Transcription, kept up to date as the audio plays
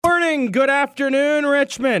morning, good afternoon,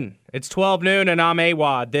 Richmond. It's 12 noon and I'm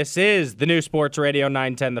AWadd. This is the new Sports Radio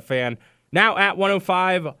 910 The Fan. Now at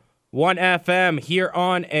 105.1 FM here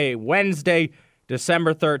on a Wednesday,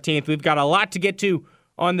 December 13th. We've got a lot to get to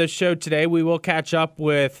on the show today. We will catch up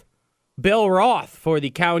with Bill Roth for the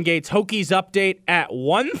Cowan Gates Hokies update at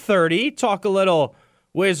 1:30. Talk a little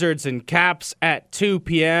Wizards and Caps at 2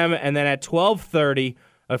 p.m. And then at 12:30,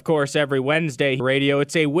 of course, every Wednesday radio.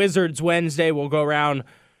 It's a Wizards Wednesday. We'll go around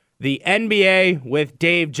the NBA with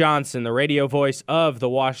Dave Johnson, the radio voice of the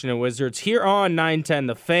Washington Wizards, here on 910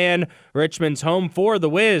 The Fan, Richmond's home for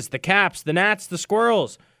the Wiz, the Caps, the Nats, the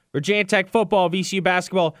Squirrels, Virginia Tech football, VCU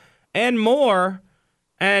basketball, and more.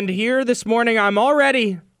 And here this morning, I'm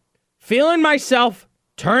already feeling myself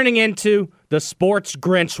turning into the Sports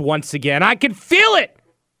Grinch once again. I can feel it.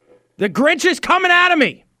 The Grinch is coming out of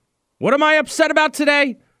me. What am I upset about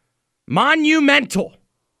today? Monumental.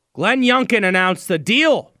 Glenn Youngkin announced the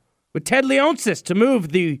deal with Ted Leonsis to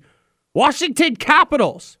move the Washington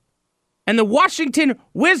Capitals and the Washington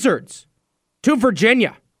Wizards to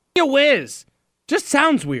Virginia. A Wiz. Just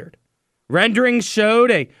sounds weird. Renderings showed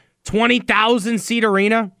a 20,000-seat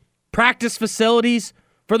arena, practice facilities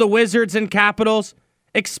for the Wizards and Capitals,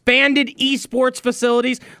 expanded esports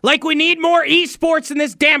facilities, like we need more esports in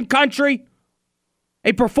this damn country,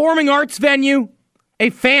 a performing arts venue,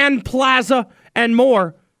 a fan plaza, and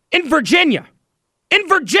more in Virginia. In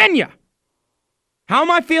Virginia. How am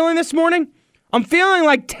I feeling this morning? I'm feeling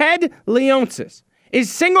like Ted Leonsis is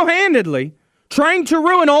single-handedly trying to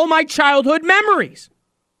ruin all my childhood memories.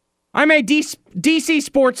 I'm a DC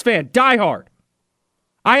sports fan, diehard.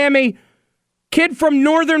 I am a kid from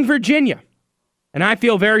Northern Virginia, and I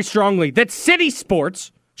feel very strongly that city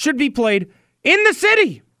sports should be played in the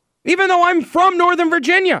city, even though I'm from Northern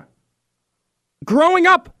Virginia. Growing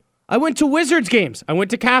up, I went to Wizards games. I went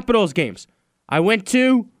to Capitals games. I went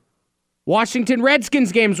to Washington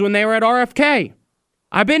Redskins games when they were at RFK.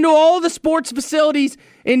 I've been to all the sports facilities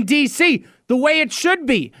in D.C. The way it should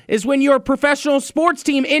be is when your professional sports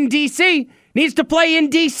team in D.C. needs to play in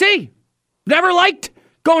D.C. Never liked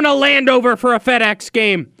going to Landover for a FedEx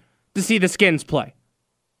game to see the Skins play.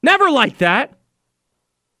 Never liked that.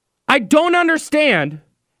 I don't understand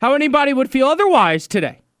how anybody would feel otherwise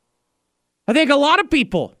today. I think a lot of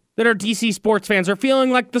people that are DC sports fans are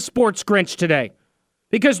feeling like the Sports Grinch today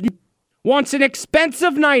because wants an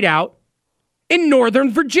expensive night out in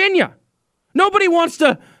Northern Virginia. Nobody wants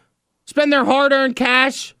to spend their hard-earned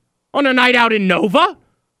cash on a night out in Nova.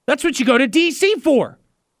 That's what you go to DC for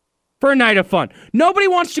a night of fun. Nobody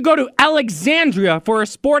wants to go to Alexandria for a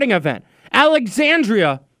sporting event.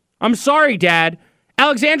 Alexandria, I'm sorry, Dad.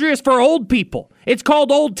 Alexandria is for old people. It's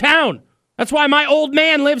called Old Town. That's why my old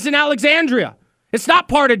man lives in Alexandria. It's not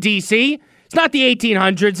part of D.C. It's not the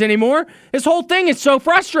 1800s anymore. This whole thing is so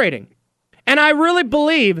frustrating. And I really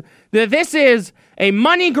believe that this is a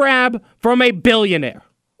money grab from a billionaire.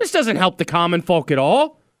 This doesn't help the common folk at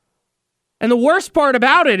all. And the worst part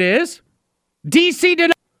about it is D.C.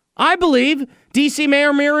 did. I believe D.C.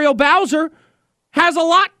 Mayor Muriel Bowser has a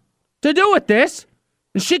lot to do with this,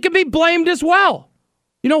 and she can be blamed as well.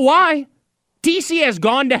 You know why? D.C. has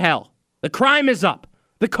gone to hell. The crime is up.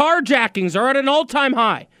 The carjackings are at an all-time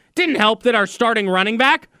high. Didn't help that our starting running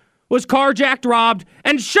back was carjacked, robbed,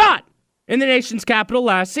 and shot in the nation's capital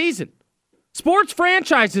last season. Sports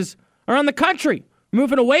franchises around the country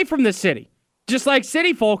moving away from the city, just like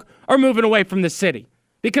city folk are moving away from the city,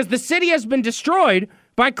 because the city has been destroyed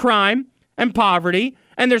by crime and poverty,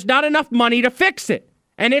 and there's not enough money to fix it.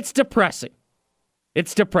 And it's depressing.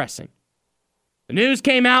 It's depressing. The news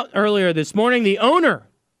came out earlier this morning. The owner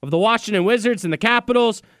of the Washington Wizards and the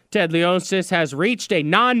Capitals, Ted Leonsis, has reached a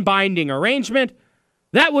non-binding arrangement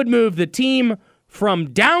that would move the team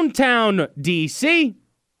from downtown D.C.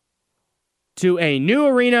 to a new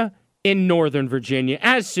arena in Northern Virginia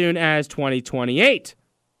as soon as 2028.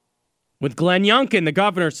 With Glenn Youngkin, the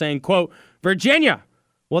governor, saying, quote, Virginia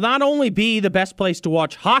will not only be the best place to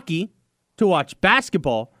watch hockey, to watch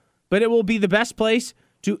basketball, but it will be the best place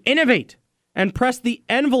to innovate and press the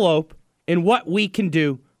envelope in what we can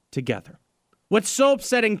do together. What's so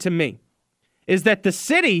upsetting to me is that the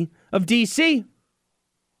city of D.C.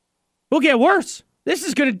 will get worse. This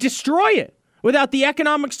is going to destroy it without the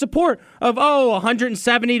economic support of,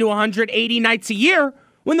 170 to 180 nights a year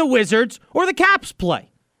when the Wizards or the Caps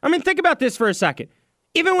play. I mean, think about this for a second.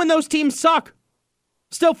 Even when those teams suck,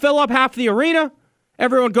 still fill up half the arena.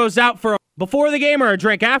 Everyone goes out for before the game or a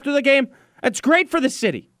drink after the game. It's great for the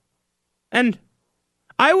city. And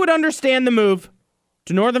I would understand the move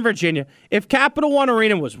to Northern Virginia if Capital One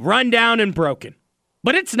Arena was run down and broken.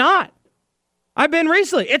 But it's not. I've been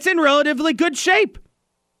recently. It's in relatively good shape.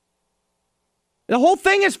 The whole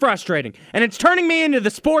thing is frustrating, and it's turning me into the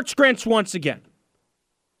Sports Grinch once again.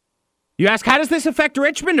 You ask, how does this affect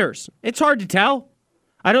Richmonders? It's hard to tell.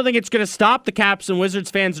 I don't think it's going to stop the Caps and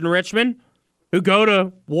Wizards fans in Richmond who go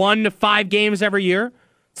to 1 to 5 games every year.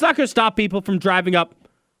 It's not going to stop people from driving up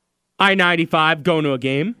I-95 going to a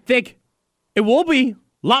game. I think it will be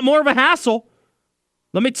a lot more of a hassle.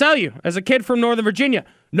 Let me tell you, as a kid from Northern Virginia,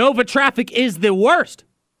 Nova traffic is the worst.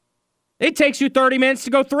 It takes you 30 minutes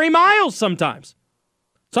to go 3 miles sometimes.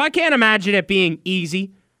 So I can't imagine it being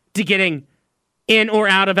easy to getting in or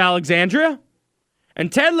out of Alexandria.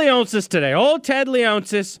 And Ted Leonsis today, old Ted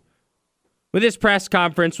Leonsis, with his press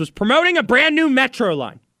conference, was promoting a brand new metro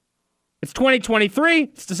line. It's 2023.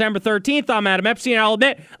 It's December 13th. I'm Adam Epstein. I'll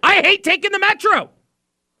admit, I hate taking the metro.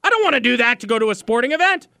 I don't want to do that to go to a sporting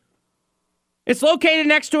event. It's located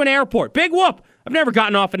next to an airport. Big whoop. I've never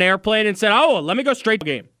gotten off an airplane and said, oh, let me go straight to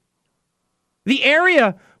the game. The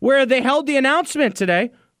area where they held the announcement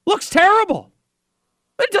today looks terrible.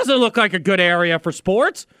 It doesn't look like a good area for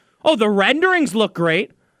sports. Oh, the renderings look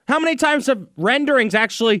great. How many times have renderings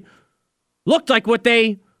actually looked like what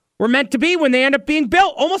they were meant to be when they end up being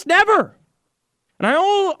built? Almost never. And I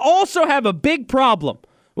also have a big problem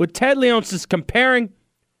with Ted Leonsis comparing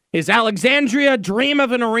his Alexandria dream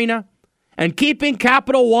of an arena and keeping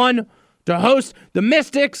Capital One to host the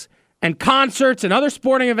Mystics and concerts and other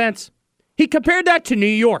sporting events. He compared that to New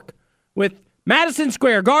York with Madison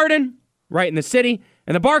Square Garden, right in the city,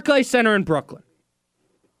 and the Barclays Center in Brooklyn.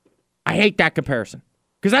 I hate that comparison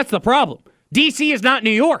because that's the problem. D.C. is not New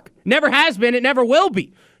York. Never has been. It never will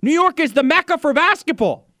be. New York is the mecca for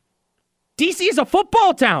basketball. D.C. is a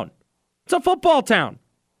football town. It's a football town.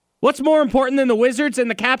 What's more important than the Wizards and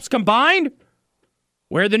the Caps combined?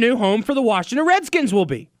 Where the new home for the Washington Redskins will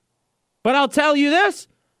be. But I'll tell you this,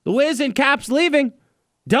 the Wiz and Caps leaving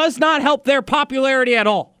does not help their popularity at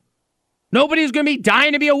all. Nobody's going to be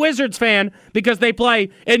dying to be a Wizards fan because they play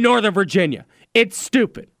in Northern Virginia. It's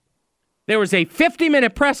stupid. There was a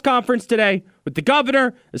 50-minute press conference today with the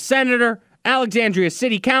governor, the senator, Alexandria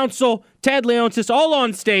City Council, Ted Leonsis, all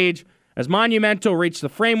on stage as Monumental reached the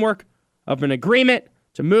framework of an agreement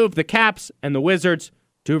to move the Caps and the Wizards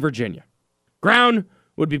to Virginia. Ground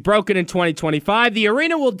would be broken in 2025. The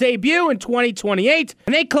arena will debut in 2028,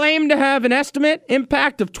 and they claim to have an estimate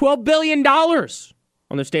impact of $12 billion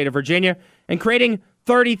on the state of Virginia and creating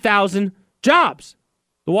 30,000 jobs.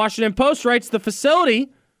 The Washington Post writes the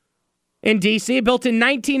facility in D.C., built in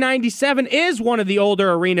 1997, is one of the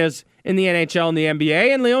older arenas in the NHL and the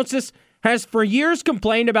NBA, and Leonsis has for years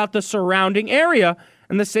complained about the surrounding area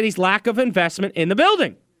and the city's lack of investment in the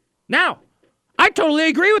building. Now, I totally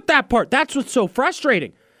agree with that part. That's what's so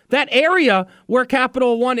frustrating. That area where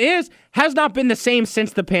Capital One is has not been the same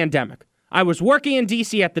since the pandemic. I was working in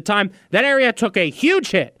D.C. at the time. That area took a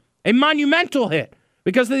huge hit, a monumental hit,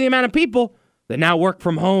 because of the amount of people that now work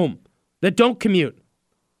from home, that don't commute,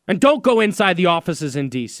 and don't go inside the offices in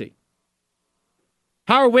D.C.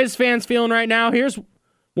 How are Wiz fans feeling right now? Here's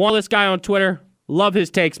one, this guy on Twitter. Love his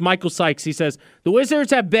takes. Michael Sykes. He says, the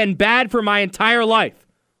Wizards have been bad for my entire life,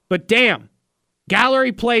 but damn,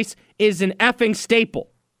 Gallery Place is an effing staple.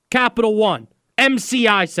 Capital One,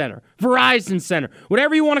 MCI Center, Verizon Center,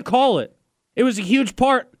 whatever you want to call it. It was a huge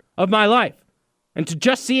part of my life. And to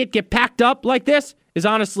just see it get packed up like this is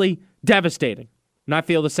honestly devastating. And I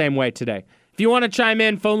feel the same way today. If you want to chime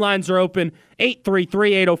in, phone lines are open,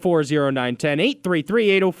 833-804-0910,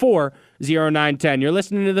 833-804-0910. You're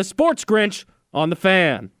listening to the Sports Grinch on The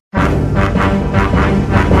Fan.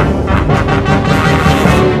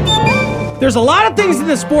 There's a lot of things in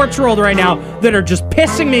the sports world right now that are just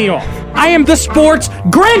pissing me off. I am the Sports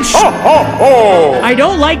Grinch! Ho, ho, ho. I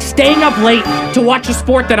don't like staying up late to watch a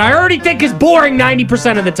sport that I already think is boring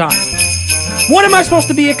 90% of the time. What am I supposed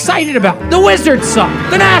to be excited about? The Wizards suck.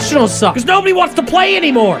 The Nationals suck. Because nobody wants to play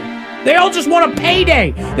anymore. They all just want a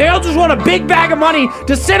payday. They all just want a big bag of money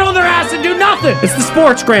to sit on their ass and do nothing. It's the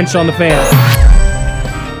Sports Grinch on The Fan.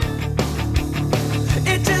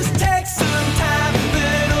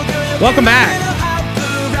 Welcome back.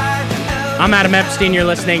 I'm Adam Epstein. You're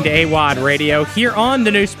listening to AWadd Radio here on the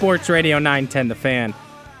new Sports Radio 910 The Fan.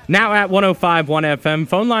 Now at 105.1 FM.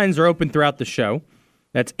 Phone lines are open throughout the show.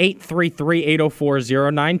 That's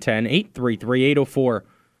 833-804-0910,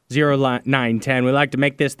 833-804-0910. We like to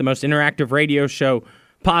make this the most interactive radio show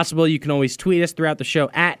possible. You can always tweet us throughout the show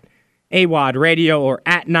at AWadd Radio or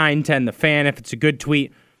at 910 The Fan. If it's a good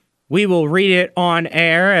tweet, we will read it on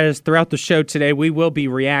air, as throughout the show today, we will be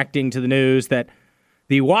reacting to the news that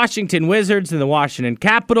the Washington Wizards and the Washington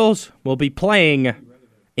Capitals will be playing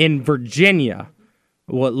in Virginia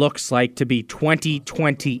what looks like to be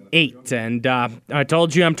 2028. And I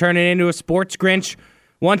told you I'm turning into a Sports Grinch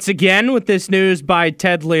once again with this news by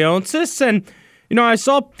Ted Leonsis. And, I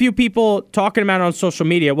saw a few people talking about it on social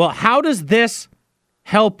media. Well, how does this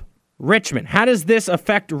help Richmond? How does this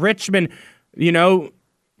affect Richmond?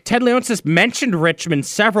 Ted Leonsis mentioned Richmond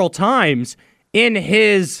several times in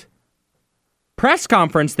his press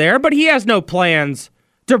conference there, but he has no plans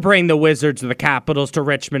to bring the Wizards or the Capitals to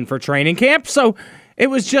Richmond for training camp. So it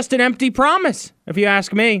was just an empty promise, if you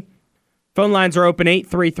ask me. Phone lines are open,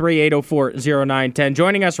 833-804-0910.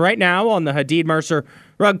 Joining us right now on the Hadid Mercer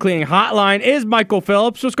Rug Cleaning Hotline is Michael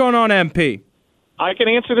Phillips. What's going on, MP? I can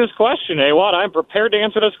answer this question, AWadd. I'm prepared to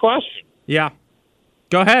answer this question. Yeah.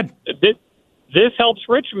 Go ahead. This helps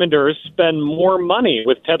Richmonders spend more money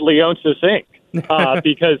with Ted Leonsis Inc.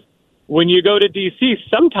 Because when you go to D.C.,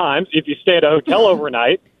 sometimes if you stay at a hotel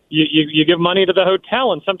overnight, you give money to the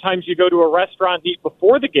hotel, and sometimes you go to a restaurant and eat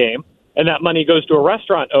before the game, and that money goes to a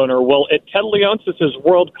restaurant owner. Well, at Ted Leonsis'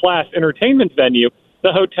 world-class entertainment venue,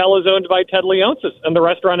 the hotel is owned by Ted Leonsis, and the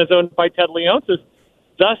restaurant is owned by Ted Leonsis,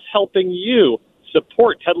 thus helping you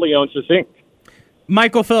support Ted Leonsis Inc.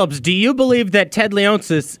 Michael Phillips, do you believe that Ted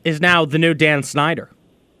Leonsis is now the new Dan Snyder?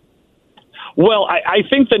 Well, I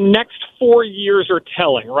think the next 4 years are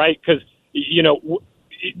telling, right? Because,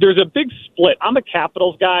 there's a big split. I'm a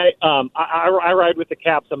Capitals guy. I ride with the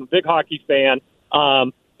Caps. I'm a big hockey fan.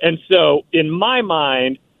 And so, in my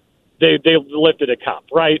mind, they lifted a cup,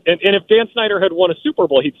 right? And if Dan Snyder had won a Super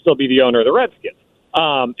Bowl, he'd still be the owner of the Redskins.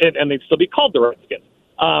 And they'd still be called the Redskins.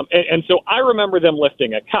 And so I remember them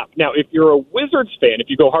lifting a cup. Now, if you're a Wizards fan, if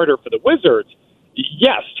you go harder for the Wizards,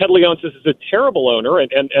 yes, Ted Leonsis is a terrible owner,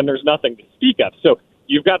 and there's nothing to speak of. So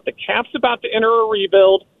you've got the Caps about to enter a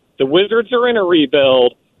rebuild. The Wizards are in a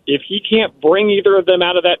rebuild. If he can't bring either of them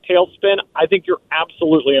out of that tailspin, I think you're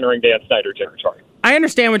absolutely entering Dan Snyder territory. I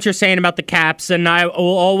understand what you're saying about the Caps, and I will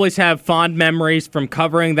always have fond memories from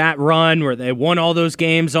covering that run where they won all those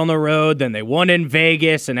games on the road, then they won in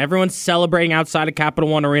Vegas, and everyone's celebrating outside of Capital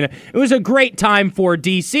One Arena. It was a great time for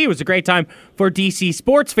D.C. It was a great time for D.C.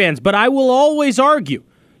 sports fans, but I will always argue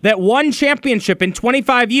that one championship in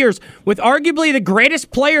 25 years with arguably the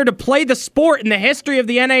greatest player to play the sport in the history of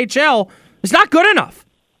the NHL is not good enough.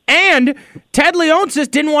 And Ted Leonsis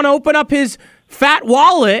didn't want to open up his fat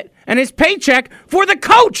wallet and his paycheck for the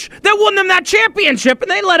coach that won them that championship, and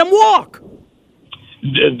they let him walk.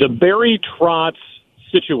 The Barry Trotz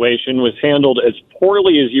situation was handled as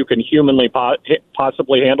poorly as you can humanly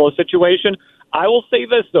possibly handle a situation. I will say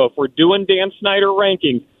this, though. If we're doing Dan Snyder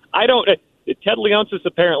rankings, Ted Leonsis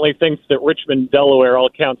apparently thinks that Richmond, Delaware all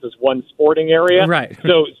counts as one sporting area. Right.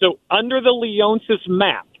 So under the Leonsis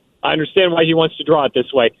map, I understand why he wants to draw it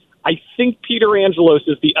this way. I think Peter Angelos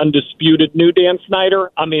is the undisputed new Dan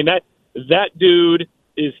Snyder. I mean, that dude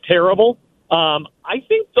is terrible. I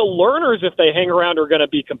think the Learners, if they hang around, are going to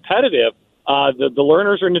be competitive. The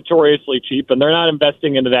Learners are notoriously cheap, and they're not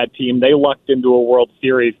investing into that team. They lucked into a World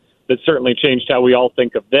Series that certainly changed how we all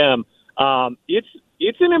think of them.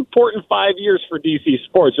 It's an important 5 years for DC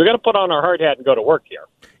sports. We're going to put on our hard hat and go to work here.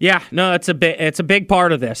 Yeah, no, it's a big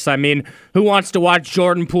part of this. I mean, who wants to watch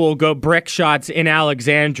Jordan Poole go brick shots in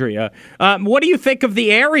Alexandria? What do you think of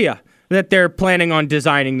the area that they're planning on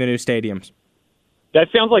designing the new stadiums? That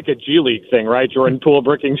sounds like a G League thing, right? Jordan Poole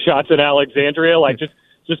bricking shots in Alexandria. Like, just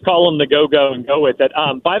call them the go-go and go with it.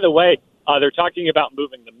 By the way, they're talking about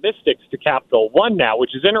moving the Mystics to Capital One now,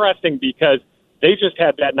 which is interesting because they just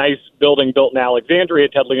had that nice building built in Alexandria.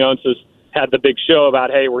 Ted Leonsis had the big show about,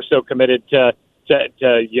 hey, we're so committed to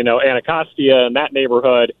Anacostia and that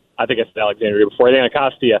neighborhood. I think it's Alexandria before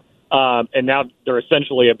Anacostia. And now they're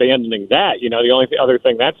essentially abandoning that. The only other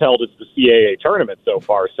thing that's held is the CAA tournament so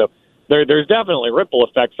far. So there's definitely ripple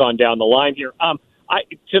effects on down the line here.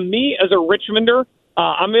 To me, as a Richmonder,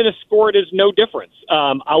 I'm going to score it as no difference.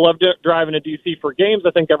 I love driving to D.C. for games. I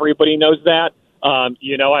think everybody knows that. I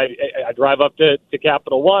drive up to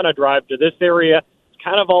Capital One. I drive to this area. It's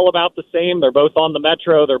kind of all about the same. They're both on the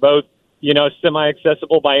Metro. They're both,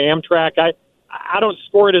 semi-accessible by Amtrak. I don't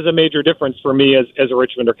score it as a major difference for me as a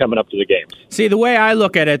Richmonder coming up to the games. See, the way I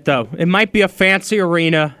look at it, though, it might be a fancy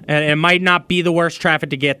arena, and it might not be the worst traffic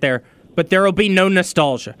to get there, but there will be no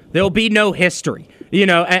nostalgia. There will be no history.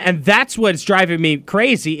 And that's what's driving me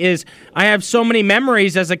crazy is I have so many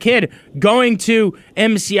memories as a kid going to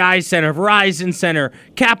MCI Center, Verizon Center,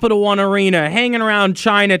 Capital One Arena, hanging around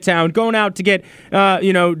Chinatown, going out to get,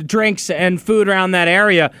 drinks and food around that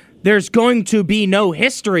area. There's going to be no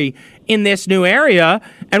history in this new area,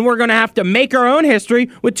 and we're going to have to make our own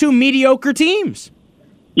history with two mediocre teams.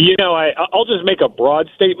 I'll just make a broad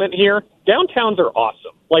statement here. Downtowns are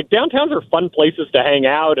awesome, like downtowns are fun places to hang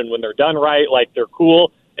out, and when they're done right, like they're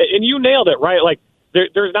cool. And you nailed it, right? Like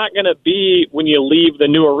there's not going to be, when you leave the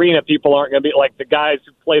new arena, people aren't going to be like the guys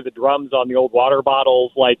who play the drums on the old water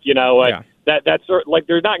bottles, like, you know, like that's sort, like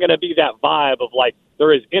there's not going to be that vibe of like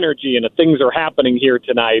there is energy and things are happening here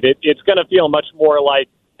tonight. It's going to feel much more like,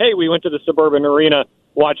 hey, we went to the suburban arena,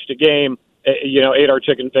 watched a game, you know, ate our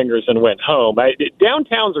chicken fingers and went home.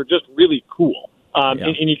 Downtowns are just really cool, and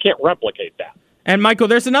you can't replicate that. And, Michael,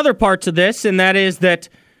 there's another part to this, and that is that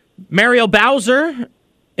Muriel Bowser,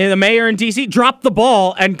 the mayor in D.C., dropped the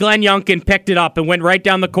ball, and Glenn Youngkin picked it up and went right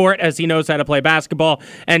down the court, as he knows how to play basketball,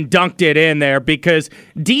 and dunked it in there, because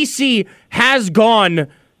D.C. has gone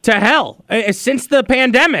to hell since the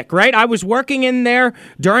pandemic, right? I was working in there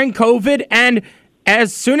during COVID, and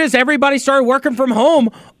as soon as everybody started working from home,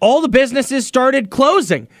 all the businesses started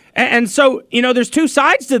closing. And so, you know, there's two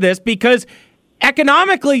sides to this, because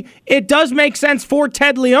economically, it does make sense for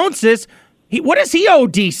Ted Leonsis. What does he owe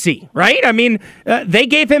DC, right? I mean, they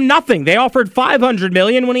gave him nothing. They offered $500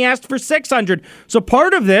 million when he asked for $600. So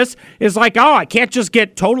part of this is like, oh, I can't just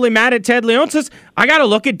get totally mad at Ted Leonsis. I got to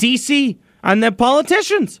look at DC and the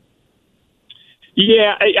politicians.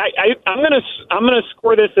 Yeah, I'm gonna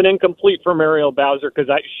score this an incomplete for Muriel Bowser,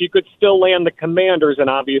 because she could still land the Commanders, and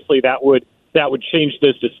obviously that would change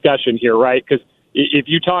this discussion here, right? Because if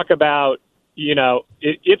you talk about, you know,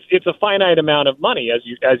 it's a finite amount of money, as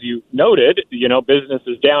you noted. You know, business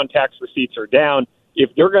is down, tax receipts are down. If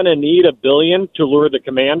they're going to need $1 billion to lure the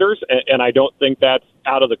Commanders, and I don't think that's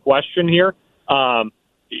out of the question here,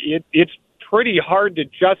 it's pretty hard to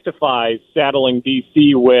justify saddling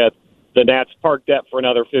DC with the Nats park debt for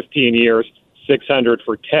another 15 years, $600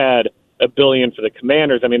 for Ted, $1 billion for the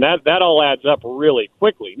Commanders. I mean, that all adds up really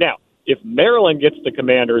quickly. Now, if Maryland gets the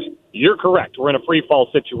Commanders, you're correct. We're in a free fall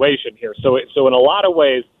situation here. So in a lot of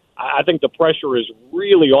ways, I think the pressure is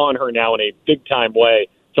really on her now in a big time way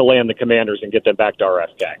to land the Commanders and get them back to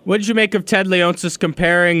RFK. What did you make of Ted Leonsis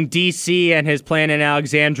comparing D.C. and his plan in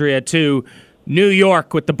Alexandria to New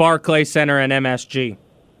York with the Barclays Center and MSG?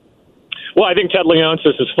 Well, I think Ted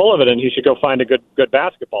Leonsis is full of it, and he should go find a good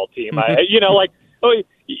basketball team.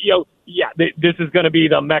 This is going to be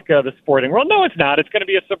the mecca of the sporting world. No, it's not. It's going to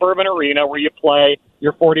be a suburban arena where you play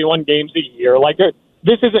your 41 games a year. Like,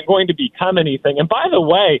 this isn't going to become anything. And by the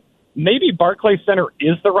way, maybe Barclays Center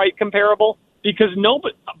is the right comparable, because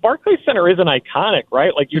Barclays Center isn't iconic,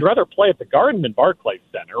 right? Like, you'd rather play at the Garden than Barclays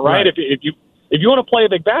Center, right? If you want to play a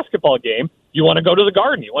big basketball game, you want to go to the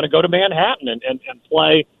Garden. You want to go to Manhattan and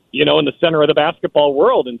play, you know, in the center of the basketball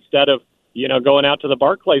world, instead of, you know, going out to the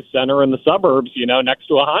Barclays Center in the suburbs, you know, next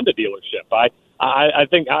to a Honda dealership. I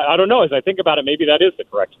think, I don't know, as I think about it, maybe that is the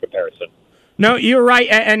correct comparison. No, you're right.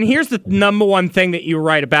 And here's the number one thing that you're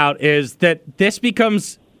right about, is that this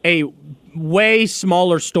becomes a way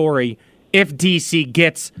smaller story if DC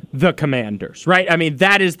gets the Commanders, right? I mean,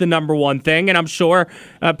 that is the number one thing, and I'm sure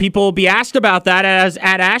people will be asked about that as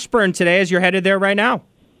at Ashburn today, as you're headed there right now.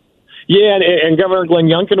 Yeah, and Governor Glenn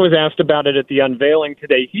Youngkin was asked about it at the unveiling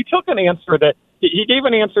today. He gave an answer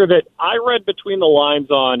that I read between the lines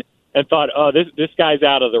on and thought, oh, this guy's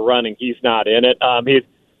out of the running. He's not in it.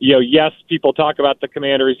 Yes, people talk about the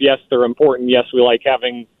Commanders. Yes, they're important. Yes, we like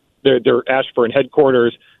having their Ashburn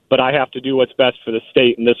headquarters, but I have to do what's best for the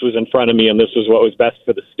state, and this was in front of me, and this was what was best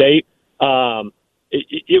for the state.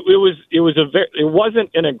 It wasn't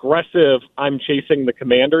an aggressive I'm chasing the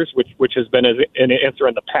Commanders, which has been an answer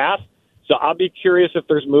in the past. So I'll be curious if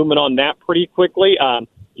there's movement on that pretty quickly.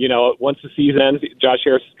 Once the season ends, Josh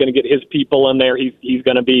Harris is going to get his people in there. He's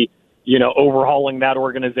going to be, overhauling that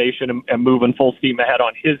organization and moving full steam ahead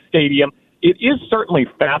on his stadium. It is certainly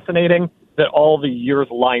fascinating that all the years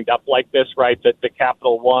lined up like this, right? That the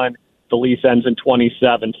Capital One, the lease ends in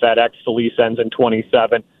 27, FedEx, the lease ends in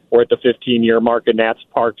 27. We're at the 15-year mark in Nats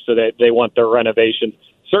Park, so that they want their renovations.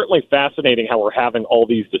 Certainly fascinating how we're having all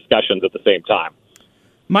these discussions at the same time.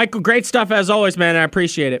 Michael, great stuff as always, man. I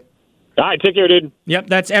appreciate it. All right, take care, dude. Yep,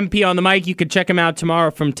 that's MP on the mic. You can check him out tomorrow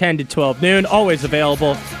from 10 to 12 noon. Always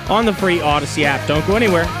available on the free Odyssey app. Don't go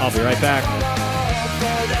anywhere. I'll be right back.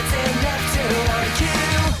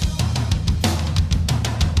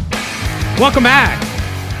 Welcome back.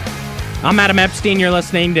 I'm Adam Epstein. You're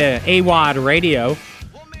listening to AWadd Radio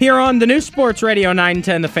here on the new Sports Radio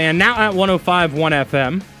 910 The Fan, now at 105.1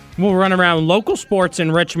 FM. We'll run around local sports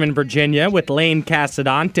in Richmond, Virginia with Lane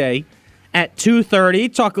Casadante at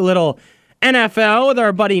 2:30. Talk a little NFL with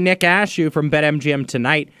our buddy Nick Ashew from BetMGM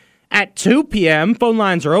tonight at 2 p.m. Phone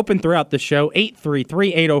lines are open throughout the show,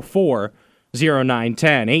 833-804-0910,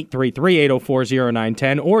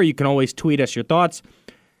 833-804-0910, or you can always tweet us your thoughts.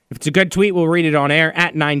 If it's a good tweet, we'll read it on air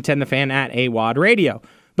at 910 The Fan, at AWadd Radio.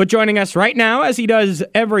 but joining us right now, as he does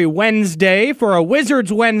every Wednesday for a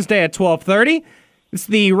Wizards Wednesday at 12:30, it's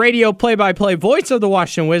the radio play-by-play voice of the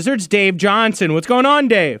Washington Wizards, Dave Johnson. What's going on,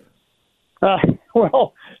 Dave?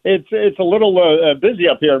 Well, it's a little busy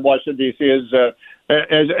up here in Washington, D.C.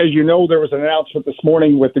 As you know, there was an announcement this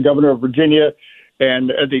morning with the governor of Virginia and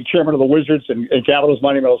the chairman of the Wizards and Capitals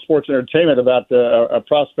Monumental Sports Entertainment about a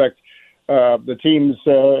prospect, the teams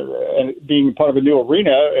being part of a new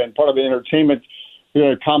arena and part of the entertainment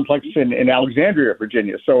complex in Alexandria,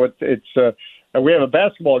 Virginia. So it's we have a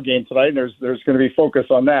basketball game tonight, and there's going to be focus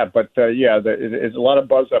on that. But there's a lot of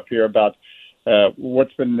buzz up here about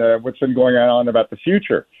what's been going on about the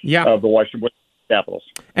future of the Washington Capitals.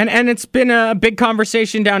 And it's been a big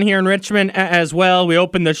conversation down here in Richmond as well. We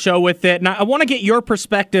opened the show with it. And I want to get your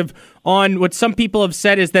perspective on what some people have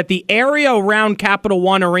said is that the area around Capital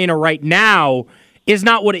One Arena right now is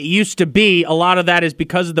not what it used to be. A lot of that is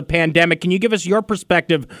because of the pandemic. Can you give us your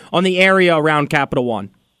perspective on the area around Capital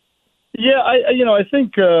One? Yeah, I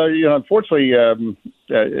think unfortunately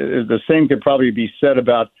the same could probably be said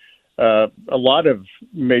about a lot of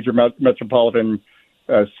major metropolitan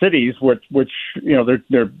cities, which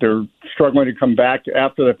they're struggling to come back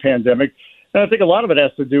after the pandemic, and I think a lot of it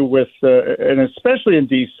has to do with, and especially in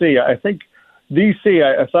D.C. I think D.C.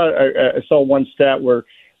 I saw one stat where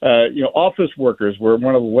office workers were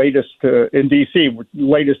one of the latest in D.C.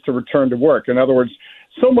 latest to return to work. In other words,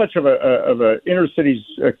 so much of a inner city's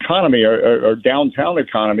economy or downtown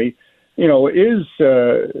economy, is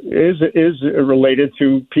related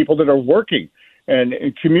to people that are working and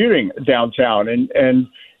commuting downtown. And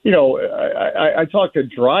I talk to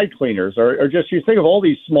dry cleaners or just, you think of all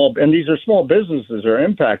these and these are small businesses are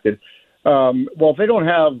impacted. Well, if they don't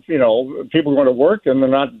have, people going to work and they're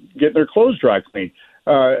not getting their clothes dry cleaned,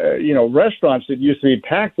 restaurants that used to be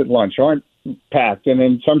packed at lunch aren't packed. And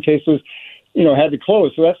in some cases, had to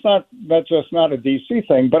close. So that's just not a DC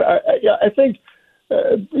thing. But I think,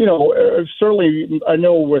 certainly I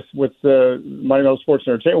know with Monumental Sports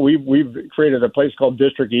Entertainment, we've created a place called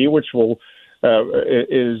District E, which is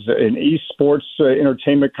an esports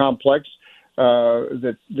entertainment complex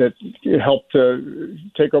that helped to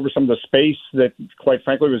take over some of the space that, quite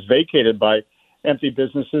frankly, was vacated by empty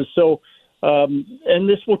businesses. So. And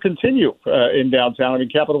this will continue in downtown. I mean,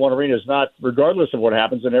 Capital One Arena is not, regardless of what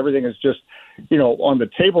happens, and everything is just, on the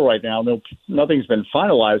table right now. Nothing's been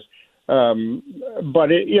finalized, but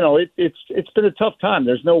it's been a tough time.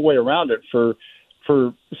 There's no way around it for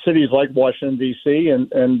cities like Washington D.C.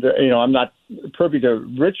 and I'm not privy to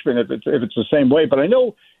Richmond if it's the same way, but I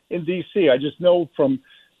know in D.C. I just know from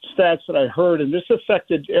stats that I heard, and this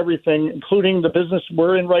affected everything, including the business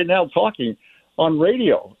we're in right now talking on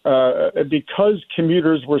radio, because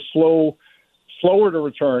commuters were slower to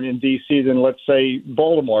return in D.C. than, let's say,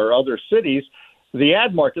 Baltimore or other cities. The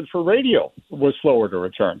ad market for radio was slower to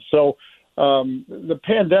return. So the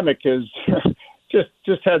pandemic has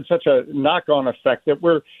just had such a knock-on effect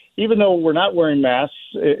that even though we're not wearing masks,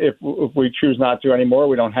 if we choose not to anymore,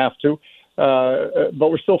 we don't have to, but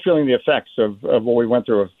we're still feeling the effects of what we went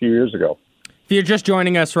through a few years ago. If you're just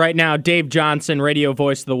joining us right now, Dave Johnson, radio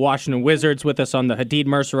voice of the Washington Wizards, with us on the Hadid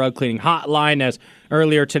Mercer Rug Cleaning Hotline. As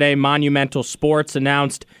earlier today, Monumental Sports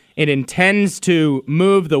announced it intends to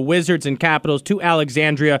move the Wizards and Capitals to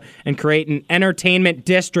Alexandria and create an entertainment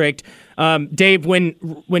district. Dave, when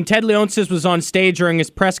Ted Leonsis was on stage during his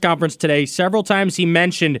press conference today, several times he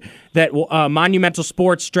mentioned that Monumental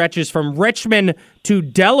Sports stretches from Richmond to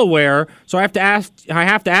Delaware. So I have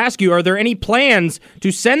to ask you, are there any plans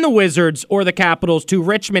to send the Wizards or the Capitals to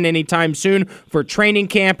Richmond anytime soon for training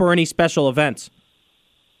camp or any special events?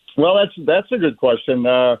 Well, that's a good question.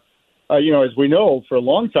 As we know, for a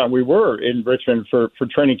long time we were in Richmond for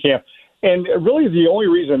training camp, and really the only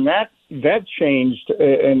reason that changed,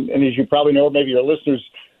 and as you probably know, maybe your listeners,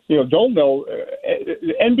 don't know,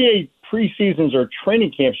 NBA preseasons or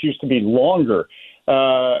training camps used to be longer,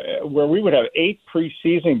 where we would have 8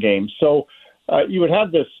 preseason games. So you would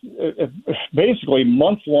have this basically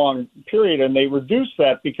month-long period, and they reduced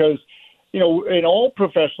that because, in all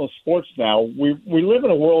professional sports now, we live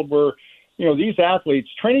in a world where these athletes,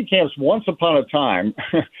 training camps once upon a time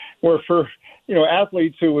were for,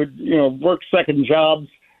 athletes who would, work second jobs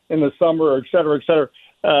in the summer, et cetera,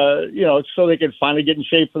 so they could finally get in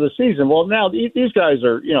shape for the season. Well, now these guys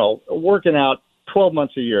are, working out 12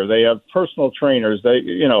 months a year. They have personal trainers,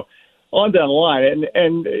 on down the line.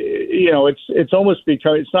 And it's almost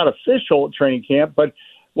become, it's not official training camp, but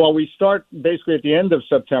while we start basically at the end of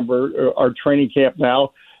September, our training camp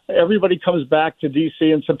now, everybody comes back to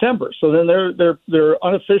D.C. in September. So then they're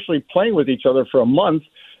unofficially playing with each other for a month.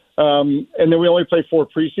 And then we only play 4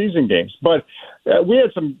 preseason games. But we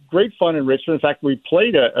had some great fun in Richmond. In fact, we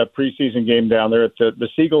played a preseason game down there at the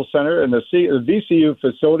Siegel Center, and the VCU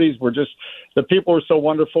facilities were just, the people were so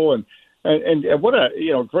wonderful, and what a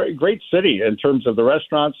great city in terms of the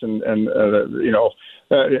restaurants and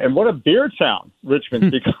what a beer town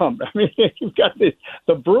Richmond's become. I mean, you've got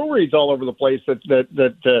the breweries all over the place that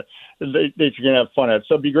you're going to have fun at.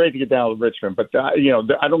 So it'd be great to get down to Richmond, but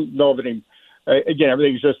I don't know of any. Again,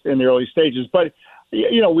 everything's just in the early stages, but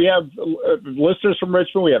we have listeners from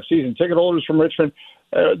Richmond. We have season ticket holders from Richmond.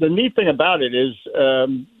 The neat thing about it is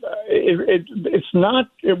it's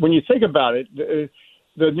not, when you think about it,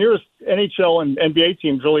 the nearest NHL and NBA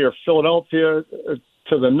teams really are Philadelphia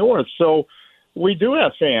to the north. So we do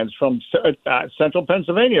have fans from central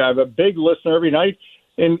Pennsylvania. I have a big listener every night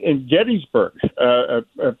in Gettysburg,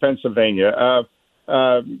 Pennsylvania.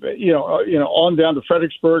 On down to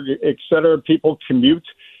Fredericksburg, et cetera. People commute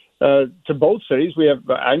to both cities.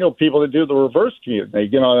 I know people that do the reverse commute. They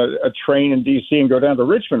get on a train in D.C. and go down to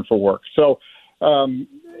Richmond for work. So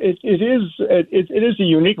it is a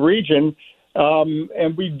unique region,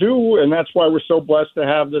 and we do, and that's why we're so blessed to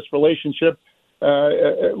have this relationship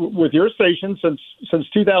with your station since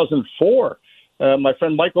 2004. My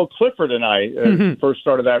friend Michael Clifford and I first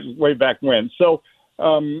started that way back when. So.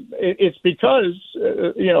 It's because,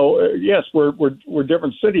 yes, we're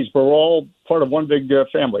different cities, but we're all part of one big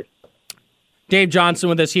family. Dave Johnson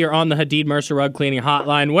with us here on the Hadid Mercer Rug Cleaning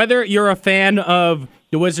Hotline. Whether you're a fan of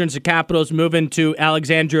the Wizards and Capitals moving to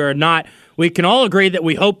Alexandria or not, we can all agree that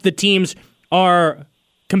we hope the teams are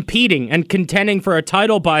competing and contending for a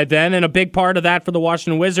title by then, and a big part of that for the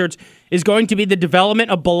Washington Wizards is going to be the development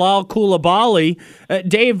of Bilal Coulibaly.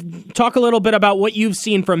 Dave, talk a little bit about what you've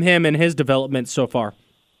seen from him and his development so far.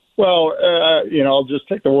 Well, I'll just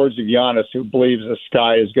take the words of Giannis, who believes the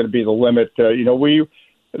sky is going to be the limit. There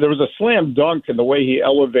was a slam dunk in the way he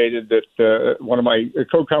elevated that. One of my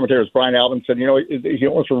co-commentators, Brian Alvin, said, he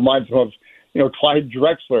almost reminds him of, Clyde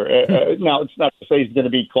Drexler. Now, it's not to say he's going to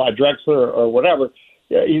be Clyde Drexler or whatever.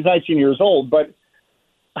 He's 19 years old, but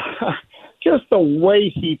just the way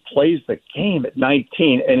he plays the game at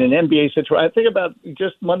 19 in an NBA situation. I think about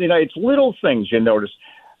just Monday night. It's little things you notice.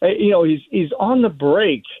 He's on the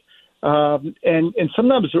break, and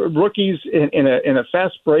sometimes rookies in a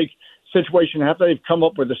fast break situation, after they've come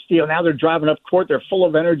up with a steal, now they're driving up court, they're full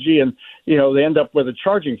of energy, and they end up with a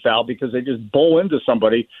charging foul because they just bowl into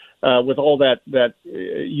somebody with all that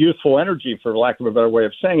youthful energy, for lack of a better way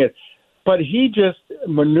of saying it. But he just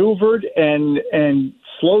maneuvered and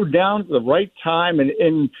slowed down at the right time, and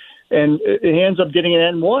he ends up getting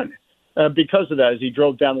an N1 because of that as he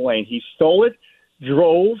drove down the lane. He stole it,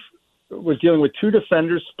 drove, was dealing with 2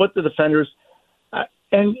 defenders, split the defenders,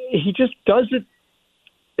 and he just does it.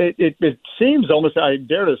 It seems almost, I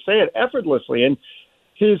dare to say it, effortlessly, and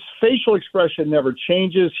his facial expression never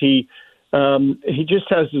changes. He just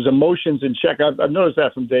has his emotions in check. I've noticed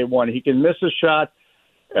that from day one. He can miss a shot.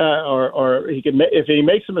 Or he can, if he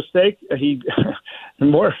makes a mistake, he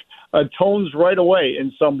more atones right away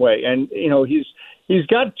in some way. And he's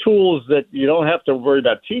got tools that you don't have to worry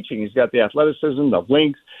about teaching. He's got the athleticism, the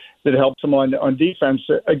length that helps him on defense.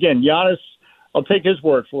 Again, Giannis, I'll take his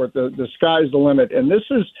word for it. The sky's the limit, and this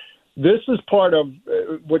is part of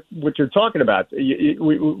what you're talking about.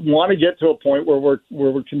 We want to get to a point where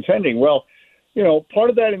we're contending. Well, part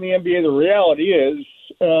of that in the NBA, the reality is,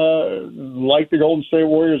 like the Golden State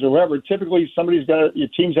Warriors or whoever, typically your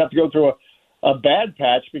teams have to go through a bad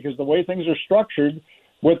patch because the way things are structured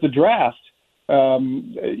with the draft,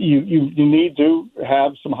 you need to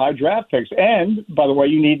have some high draft picks. And by the way,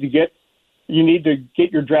 you need to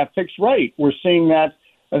get your draft picks right. We're seeing that.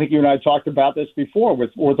 I think you and I talked about this before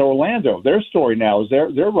with Orlando. Their story now is they're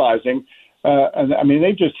rising. And I mean,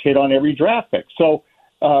 they just hit on every draft pick. So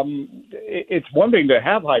it's one thing to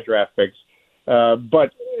have high draft picks.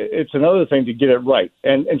 But it's another thing to get it right.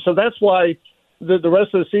 And so that's why the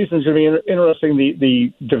rest of the season is going to be interesting,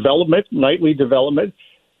 the development, nightly development.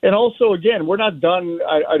 And also, again, we're not done,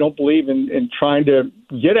 I don't believe, in trying to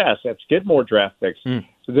get assets, get more draft picks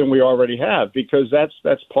than we already have, because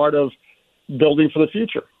that's part of building for the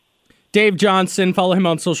future. Dave Johnson, follow him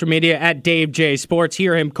on social media at Dave J Sports.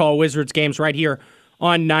 Hear him call Wizards games right here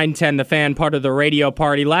on 910 The Fan, part of the radio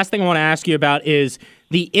party. Last thing I want to ask you about is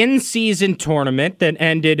the in-season tournament that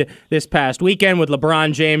ended this past weekend with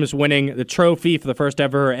LeBron James winning the trophy for the first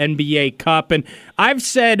ever NBA Cup. And I've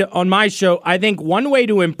said on my show, I think one way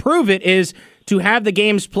to improve it is to have the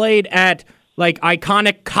games played at like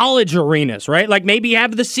iconic college arenas, right? Like maybe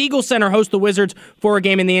have the Siegel Center host the Wizards for a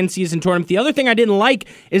game in the in-season tournament. The other thing I didn't like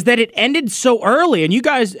is that it ended so early. And you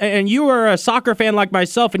guys, and you are a soccer fan like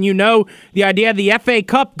myself, and you know the idea the FA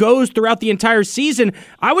Cup goes throughout the entire season.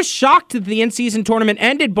 I was shocked that the in-season tournament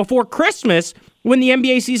ended before Christmas when the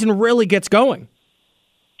NBA season really gets going.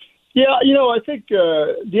 Yeah, I think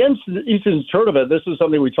the in-season tournament, this is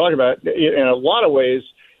something we talk about in a lot of ways.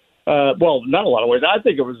 Well, not a lot of ways. I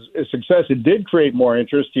think it was a success. It did create more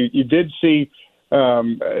interest. You did see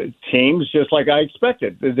teams just like I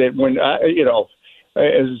expected. That when as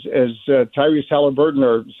Tyrese Halliburton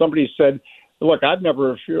or somebody said, "Look, I've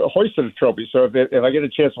never hoisted a trophy, so if I get a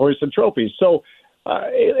chance to hoist a trophy." So,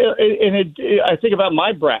 I think about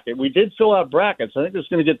my bracket. We did fill out brackets. I think it's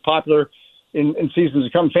going to get popular in seasons to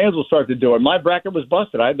come. Fans will start to do it. My bracket was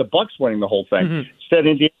busted. I had the Bucks winning the whole thing. Mm-hmm. Instead,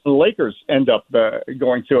 Indiana and the Lakers end up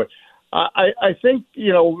going to it. I think, to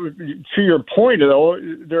your point, though,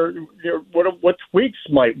 what tweaks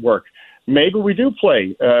might work. Maybe we do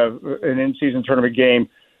play an in-season tournament game,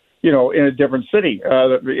 in a different city.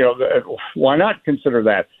 Why not consider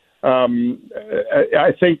that?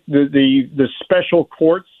 I think the special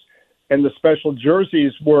courts and the special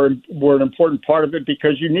jerseys were an important part of it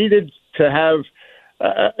because you needed to have,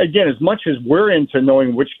 again, as much as we're into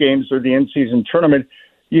knowing which games are the in-season tournament,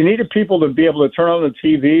 you needed people to be able to turn on the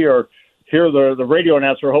TV or hear the radio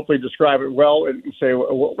announcer hopefully describe it well and say,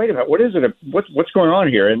 well, wait a minute, what is it? What's going on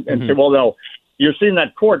here? And say, well, no, you're seeing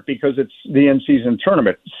that court because it's the in-season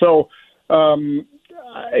tournament. So,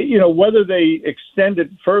 whether they extend it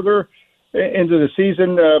further into the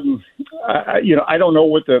season, I don't know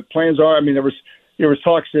what the plans are. I mean, there was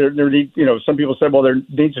talks there need, some people said, well, there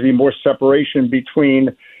needs to be more separation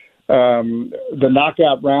between the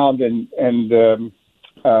knockout round and the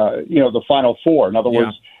Final Four. In other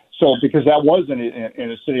words, so because that was in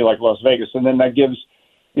a city like Las Vegas, and then that gives,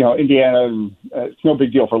 Indiana, and it's no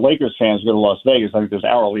big deal for Lakers fans to go to Las Vegas. I think there's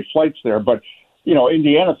hourly flights there, but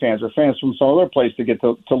Indiana fans or fans from some other place to get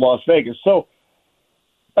to Las Vegas. So.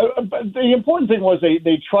 But the important thing was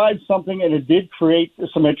they tried something and it did create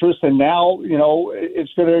some interest, and now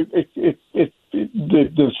it's going to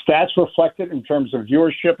the stats reflect it in terms of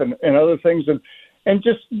viewership and other things, and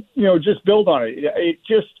just build on it.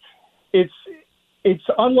 It's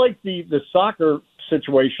unlike the soccer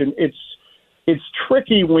situation. It's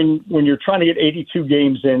tricky when you're trying to get 82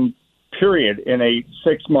 games in period in a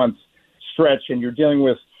 6-month stretch, and you're dealing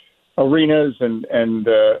with arenas and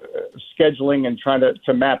scheduling and trying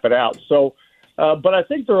to map it out. So, but I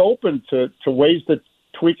think they're open to ways to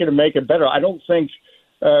tweak it and make it better. I don't think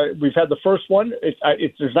we've had the first one.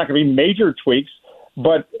 There's not going to be major tweaks,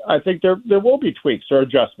 but I think there will be tweaks or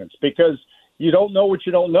adjustments because you don't know what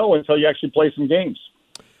you don't know until you actually play some games.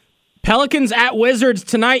 Pelicans at Wizards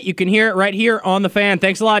tonight. You can hear it right here on The Fan.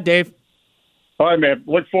 Thanks a lot, Dave. All right, man.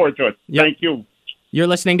 Look forward to it. Yep. Thank you. You're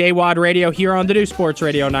listening to AWadd Radio here on the new Sports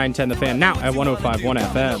Radio 910 The Fan, now at 105.1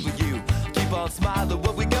 FM.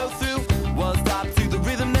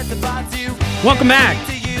 Welcome back.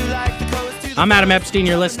 I'm Adam Epstein.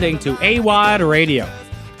 You're listening to AWadd Radio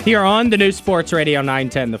here on the new Sports Radio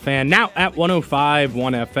 910 The Fan, now at 105.1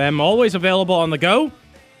 FM. Always available on the go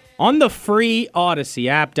on the free Odyssey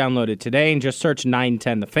app. Download it today and just search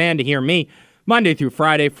 910 The Fan to hear me Monday through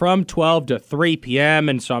Friday from 12 to 3 p.m.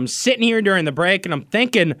 And so I'm sitting here during the break and I'm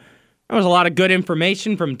thinking there was a lot of good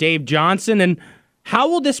information from Dave Johnson. And how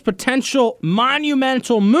will this potential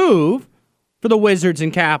monumental move for the Wizards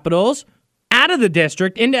and Capitals out of the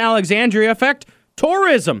district into Alexandria affect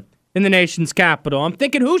tourism in the nation's capital? I'm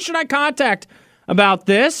thinking, who should I contact about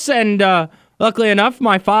this? And luckily enough,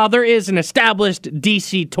 my father is an established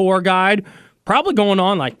D.C. tour guide, probably going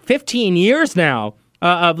on like 15 years now.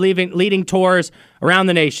 Of leading tours around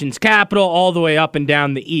the nation's capital, all the way up and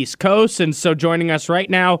down the East Coast. And so joining us right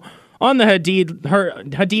now on the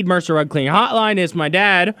Hadid Mercer Rug Cleaning Hotline is my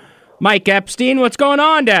dad, Mike Epstein. What's going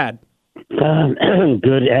on, Dad?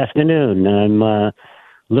 Good afternoon. I'm a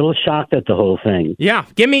little shocked at the whole thing. Yeah,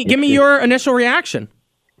 give me your initial reaction.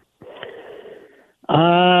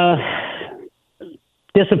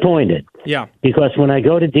 Disappointed. Yeah. Because when I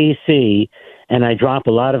go to D.C. and I drop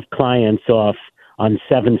a lot of clients off on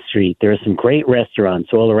 7th Street. There are some great restaurants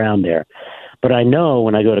all around there. But I know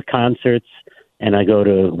when I go to concerts and I go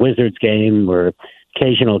to Wizards game or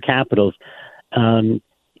occasional Capitals,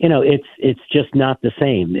 it's just not the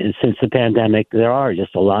same. And since the pandemic, there are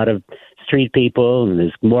just a lot of street people and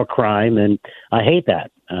there's more crime, and I hate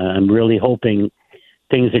that. I'm really hoping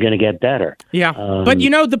things are going to get better. Yeah, but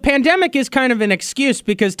the pandemic is kind of an excuse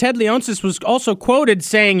because Ted Leonsis was also quoted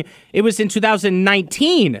saying it was in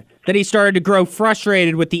 2019 that he started to grow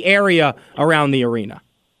frustrated with the area around the arena?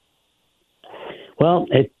 Well,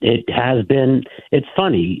 it has been. It's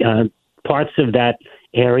funny. Parts of that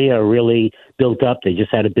area are really built up. They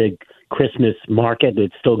just had a big Christmas market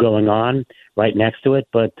that's still going on right next to it.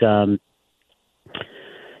 But there's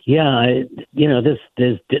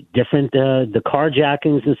different. The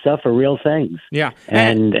carjackings and stuff are real things. Yeah,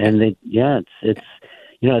 and it's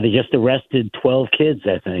they just arrested 12 kids,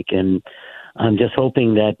 I think, and I'm just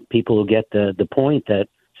hoping that people will get the point that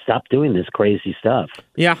stop doing this crazy stuff.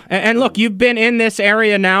 Yeah, and look, you've been in this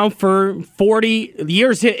area now for 40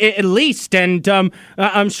 years at least, and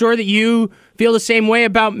I'm sure that you feel the same way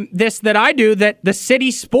about this that I do, that the city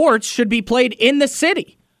sports should be played in the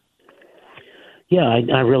city. Yeah,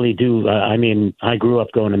 I really do. I grew up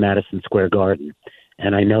going to Madison Square Garden,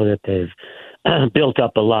 and I know that they've built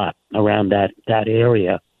up a lot around that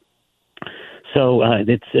area. So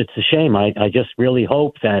it's a shame. I just really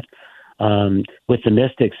hope that with the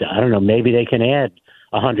Mystics, I don't know, maybe they can add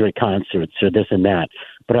 100 concerts or this and that.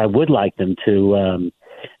 But I would like them to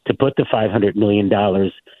put the $500 million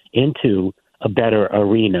into a better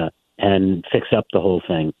arena and fix up the whole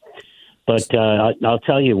thing. But I'll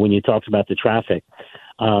tell you, when you talked about the traffic,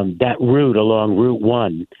 that route along Route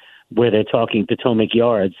 1, where they're talking Potomac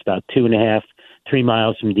Yards, about 2.5, 3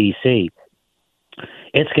 miles from D.C.,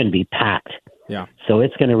 it's going to be packed. Yeah. So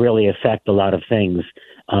it's going to really affect a lot of things.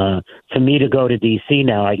 For me to go to D.C.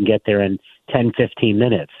 now, I can get there in 10, 15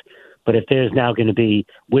 minutes. But if there's now going to be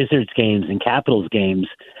Wizards games and Capitals games,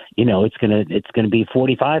 it's going to be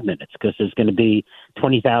 45 minutes because there's going to be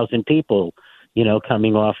 20,000 people,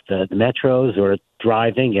 coming off the metros or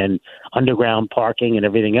driving and underground parking and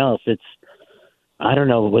everything else. I don't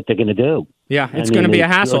know what they're going to do. Yeah, it's going to be a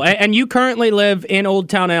hassle. And you currently live in Old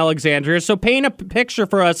Town Alexandria, so paint a picture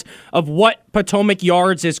for us of what Potomac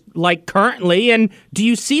Yards is like currently, and do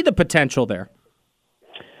you see the potential there?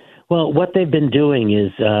 Well, what they've been doing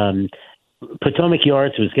is Potomac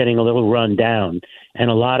Yards was getting a little run down, and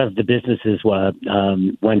a lot of the businesses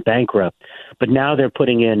went bankrupt. But now they're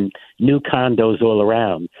putting in new condos all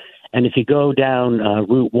around. And if you go down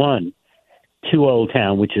Route 1 to Old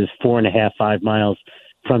Town, which is 4.5, 5 miles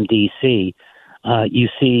from D.C., you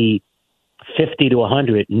see 50 to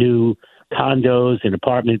 100 new condos and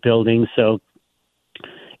apartment buildings. So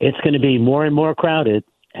it's going to be more and more crowded,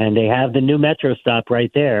 and they have the new metro stop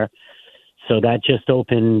right there. So that just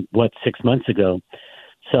opened, 6 months ago.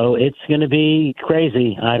 So it's going to be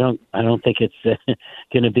crazy. I don't think it's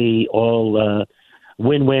going to be all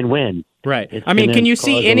win-win-win. Right. Can you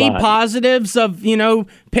see any positives of,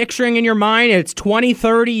 picturing in your mind, it's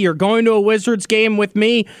 2030, you're going to a Wizards game with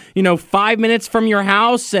me, 5 minutes from your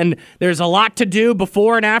house, and there's a lot to do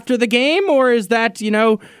before and after the game? Or is that,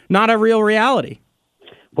 not a real reality?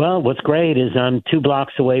 Well, what's great is I'm 2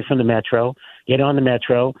 blocks away from the metro, get on the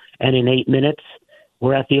metro, and in 8 minutes,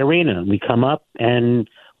 we're at the arena. We come up and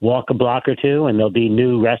walk a block or two, and there'll be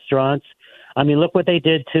new restaurants. Look what they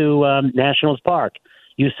did to Nationals Park.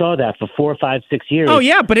 You saw that for 4, 5, 6 years. Oh,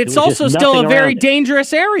 yeah, but it's also still a very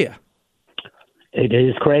dangerous area. It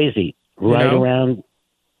is crazy. Yes,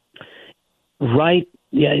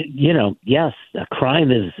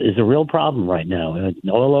 crime is a real problem right now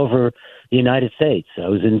all over the United States. I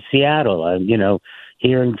was in Seattle,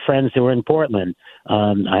 hearing friends who were in Portland.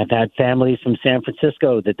 I've had families from San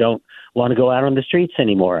Francisco that don't want to go out on the streets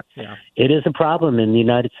anymore. Yeah. It is a problem in the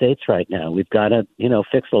United States right now. We've got to,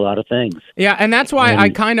 fix a lot of things. Yeah, and that's why I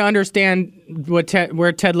kind of understand where Ted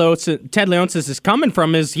Leonsis is coming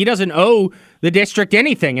from. Is he doesn't owe the district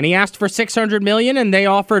anything, and he asked for $600 million, and they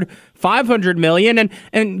offered $500 million.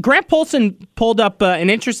 And Grant Polson pulled up an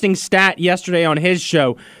interesting stat yesterday on his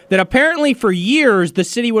show that apparently for years the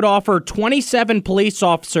city would offer 27 police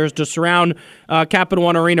officers to surround Capital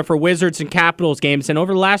One Arena for Wizards and Capitals games, and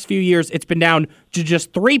over the last few years it's been down to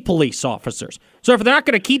just 3 police officers. So if they're not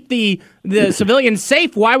going to keep the civilians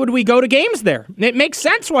safe, why would we go to games there? It makes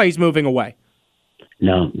sense why he's moving away.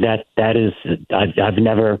 No, that is I've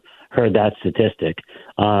never heard that statistic.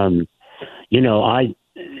 Since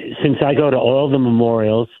I go to all the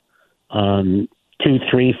memorials 2,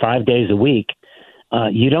 3, 5 days a week,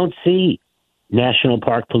 you don't see National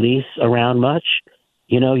Park Police around much.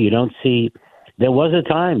 You don't see. There was a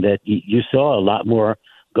time that you saw a lot more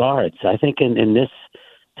guards. I think in this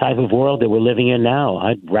type of world that we're living in now,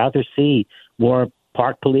 I'd rather see more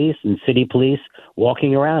park police and city police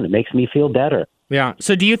walking around. It makes me feel better. Yeah.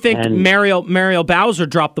 So do you think Muriel Bowser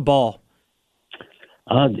dropped the ball?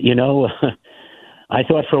 I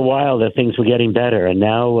thought for a while that things were getting better, and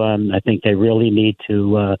now I think they really need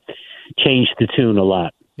to change the tune a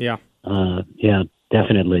lot. Yeah. Yeah,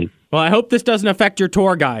 definitely. Well, I hope this doesn't affect your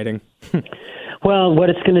tour guiding. Well, what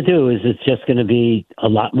it's going to do is it's just going to be a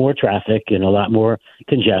lot more traffic and a lot more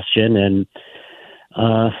congestion, and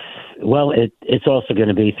it's also going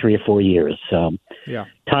to be 3 or 4 years. So, yeah,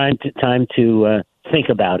 time to think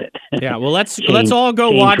about it. Yeah, well, let's all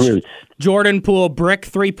go watch routes. Jordan Poole brick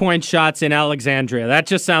 3-point shots in Alexandria. That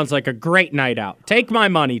just sounds like a great night out. Take my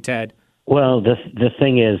money, Ted. Well, the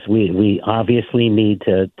thing is, we obviously need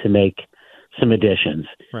to make some additions,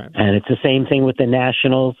 right. And it's the same thing with the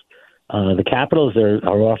Nationals. The Capitals are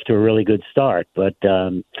off to a really good start, but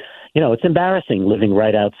it's embarrassing living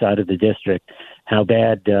right outside of the district. How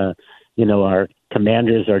bad, our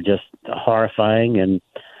Commanders are just horrifying, and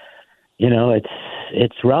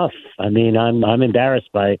it's rough. I mean, I'm embarrassed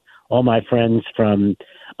by all my friends from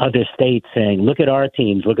other states saying, "Look at our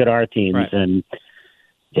teams, right. and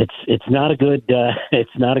it's not a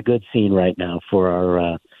good scene right now for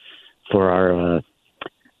our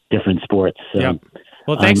different sports. So yep.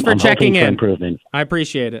 Well, thanks for checking in. Improvement. I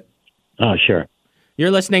appreciate it. Oh, sure.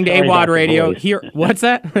 You're listening to Sorry AWadd about the Radio. voice. Here, what's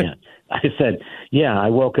that? Yeah, I said, I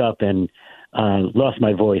woke up and lost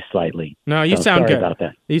my voice slightly. No, you sound sorry good. About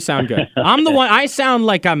that. You sound good. I'm the one. I sound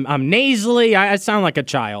like I'm nasally. I sound like a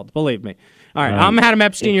child. Believe me. All right. I'm Adam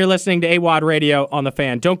Epstein. You're listening to AWadd Radio on the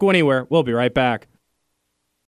Fan. Don't go anywhere. We'll be right back.